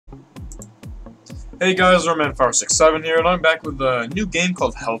Hey guys, RomanFower67 here, and I'm back with a new game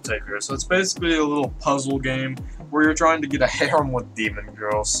called Helltaker. So it's basically a little puzzle game where you're trying to get a harem with demon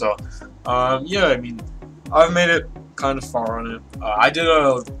girls. So, yeah, I mean, I've made it kind of far on it. I did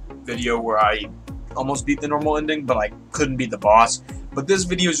a video where I almost beat the normal ending, but I couldn't beat the boss. But this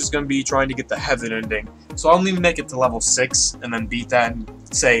video is just going to be trying to get the heaven ending. So I'll only make it to level 6 and then beat that and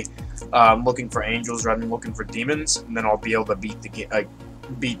say looking for angels rather than looking for demons, and then I'll be able to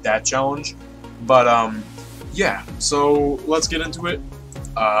beat that challenge. But yeah, so let's get into it.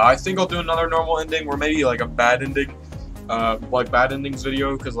 I think I'll do another normal ending, or maybe like a bad ending, like bad endings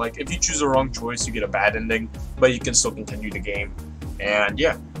video, because like if you choose the wrong choice, you get a bad ending, but you can still continue the game. And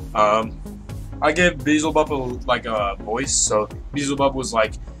yeah, I gave Beelzebub a voice, so Beelzebub was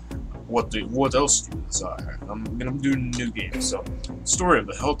like, "What else do you desire?" I'm gonna do a new game. So, story of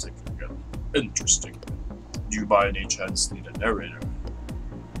the Helltaker again. Interesting. Do you by any chance need a narrator?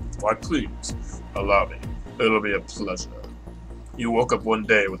 Why, please, allow me. It'll be a pleasure. You woke up one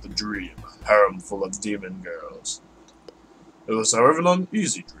day with a dream, a harem full of demon girls. It was, however, an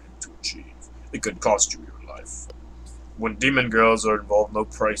easy dream to achieve. It could cost you your life. When demon girls are involved, no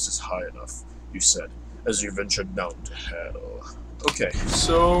price is high enough, you said, as you ventured down to hell. Okay,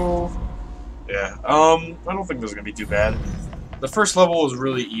 so yeah, I don't think this is gonna be too bad. The first level is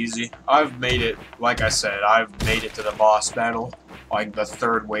really easy. I've made it, like I said, I've made it to the boss battle. Like the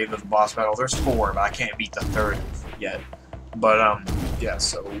third wave of the boss battle. There's 4, but I can't beat the third yet. But yeah,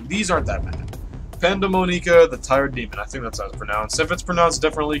 so these aren't that bad. Pandemonica, the Tired Demon. I think that's how it's pronounced. If it's pronounced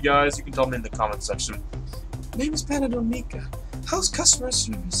differently, guys, you can tell me in the comment section. My name is Pandemonica. How's customer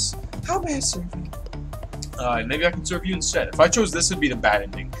service? How may I serve you? Maybe I can serve you instead. If I chose this, it'd be the bad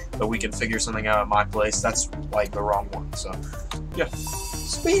ending, but we can figure something out at my place. That's like the wrong one. So yeah.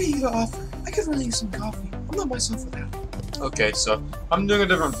 Speedy to offer. I could really use some coffee. I'm not myself without it. Okay, so I'm doing a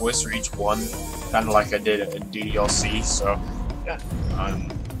different voice for each one, kind of like I did in DDLC, so yeah,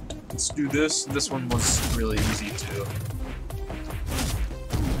 let's do this. This one was really easy too.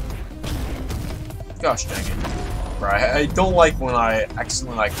 Gosh dang it. Right, I don't like when I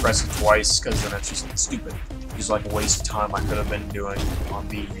accidentally press it twice, because then it's just stupid. It's like a waste of time I could have been doing on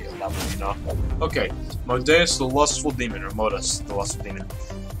the level, you know? Okay, Modeus the Lustful Demon, or Modus the Lustful Demon.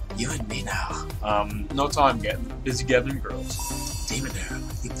 You and me now. No time getting busy gathering girls. Demon girl,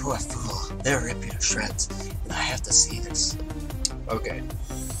 you poor fool. They'll rip you to shreds, and I have to see this. Okay.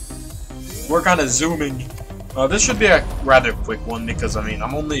 We're kind of zooming. This should be a rather quick one because, I mean,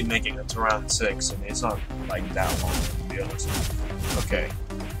 I'm only making it to round 6. I mean, it's not like that long, to be honest. Okay.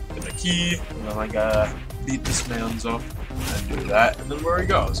 Get the key, and then I gotta beat this man's up, and do that, and then where we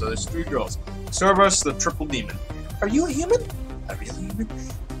go. So there's 3 girls. Cerberus the Triple Demon. Are you a human? A real human?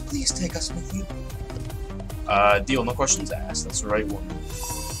 Please take us with you. Deal, no questions asked. That's the right one.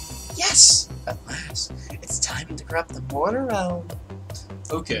 Yes! At last. It's time to grab the board around.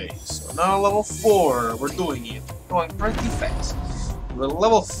 Okay, so now level 4. We're doing it. Going pretty fast. The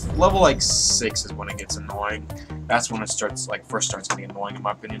level like 6 is when it gets annoying. That's when it starts, like, first starts getting annoying in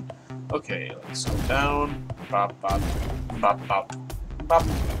my opinion. Okay, let's go down. Bop, bop. Bop, bop. Bop.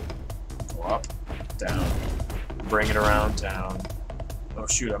 Go up. Down. Bring it around town. Oh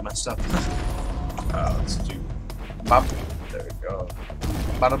shoot, I messed up. Let's do bop. There we go.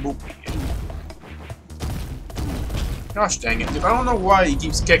 Bada boop. Gosh dang it, dude. I don't know why he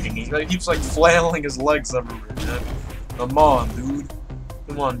keeps kicking. He keeps like flailing his legs everywhere, man. Come on, dude.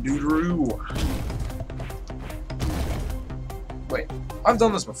 Come on, dude-roo. Wait, I've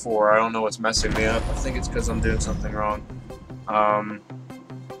done this before. I don't know what's messing me up. I think it's because I'm doing something wrong.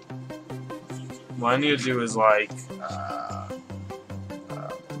 What I need to do is like,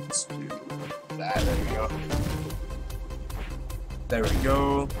 let's do that. There we go. There we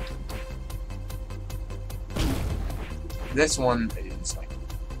go. This one is like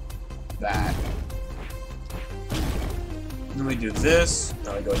that. Then we do this.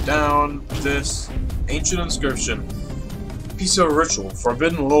 Now we go down. This ancient inscription. Piece of ritual.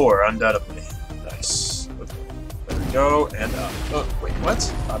 Forbidden lore, undoubtedly. Nice. Okay. There we go. And up. Oh, wait,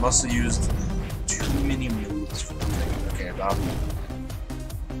 what? I must have used too many moves for the thing. Okay, about.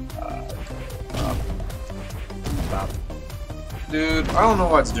 Dude, I don't know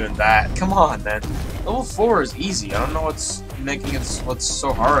why it's doing that. Come on, man. Level 4 is easy. I don't know what's making it, what's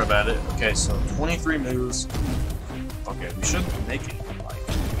so hard about it. Okay, so 23 moves. Okay, we should make it like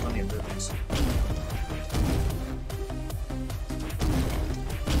plenty of moves.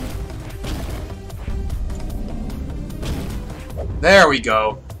 There we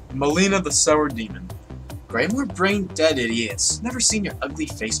go. Melina the Sour Demon. Greymore brain dead idiots. Never seen your ugly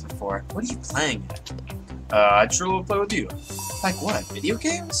face before. What are you playing at? I'd sure love to play with you. Like what? Video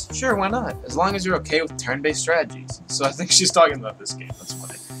games? Sure, why not? As long as you're okay with turn-based strategies. So I think she's talking about this game. That's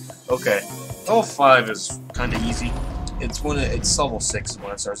funny. Okay, level 5 is kind of easy. It's level 6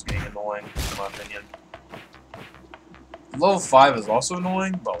 when it starts getting annoying, in my opinion. Level 5 is also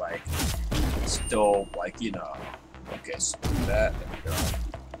annoying, but like, still like, you know. Okay, so do that.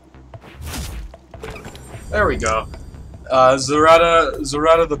 There we go.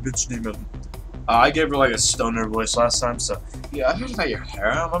 Zarada the bitch demon. I gave her like a stoner voice last time, so yeah, I heard about your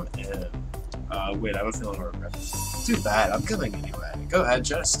harem. I'm in. Wait, I have a feeling we're regret. Too bad. I'm coming anyway. Go ahead,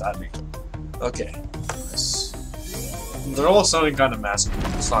 try to stop me. Okay. They're all sounding kind of masculine.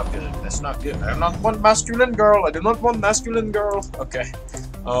 It's not good. That's not good. I do not want masculine girl. I do not want masculine girl. Okay.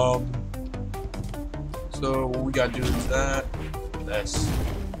 So what we gotta do is that, this,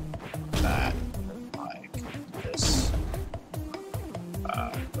 that, and like this.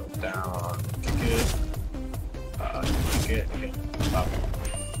 Go down, kick it, up.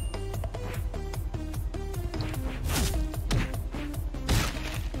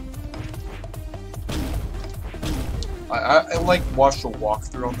 I like watched a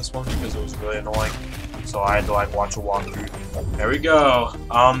walkthrough on this one because it was really annoying, so I had to like watch a walkthrough. There we go.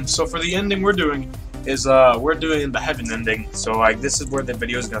 So for the ending we're doing is we're doing the heaven ending. So like this is where the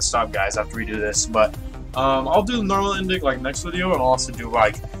video is gonna stop, guys, after we do this. But I'll do the normal ending like next video, and I'll also do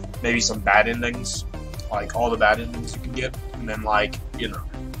like maybe some bad endings, like all the bad endings you can get, and then like, you know.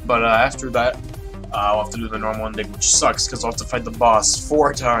 But after that, I'll have to do the normal ending, which sucks because I'll have to fight the boss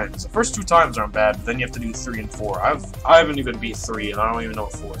 4 times. The first 2 times aren't bad, but then you have to do 3 and 4. I haven't even beat 3, and I don't even know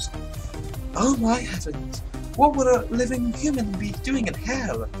what 4 is. Oh my heavens! What would a living human be doing in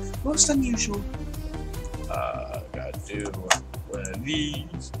hell? Most unusual. Gotta do one of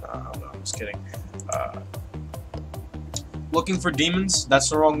these. No, I'm just kidding. Looking for demons? That's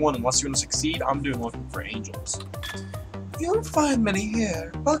the wrong one. Unless you're gonna succeed, I'm doing looking for angels. You'll find many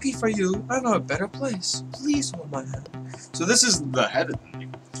here. Lucky for you, I know a better place. Please hold my hand. So this is the heaven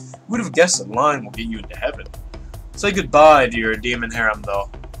ending. Who would have guessed that line will get you into heaven? Say goodbye to your demon harem, though.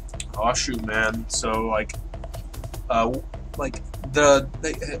 Oh shoot, man. So like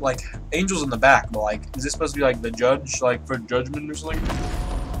angels in the back, but like, is this supposed to be like the judge, like for judgment or something?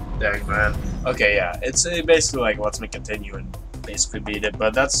 Dang, man. Okay, yeah. It's basically like lets me continue and basically beat it,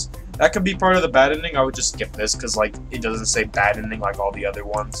 but that could be part of the bad ending. I would just skip this because like it doesn't say bad ending like all the other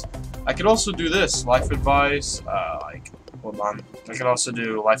ones. I could also do this life advice. Like, hold on. I could also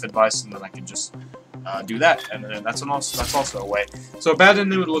do life advice, and then I could just do that, and then that's also a way. So a bad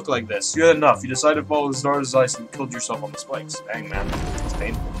ending would look like this. You had enough. You decided to follow Zarda's advice and killed yourself on the spikes. Dang, man. It's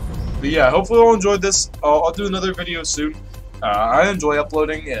painful. But yeah, hopefully you all enjoyed this. I'll do another video soon. I enjoy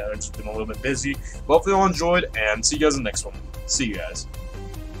uploading. Yeah, I've just been a little bit busy. But hopefully you all enjoyed, and see you guys in the next one. See you guys.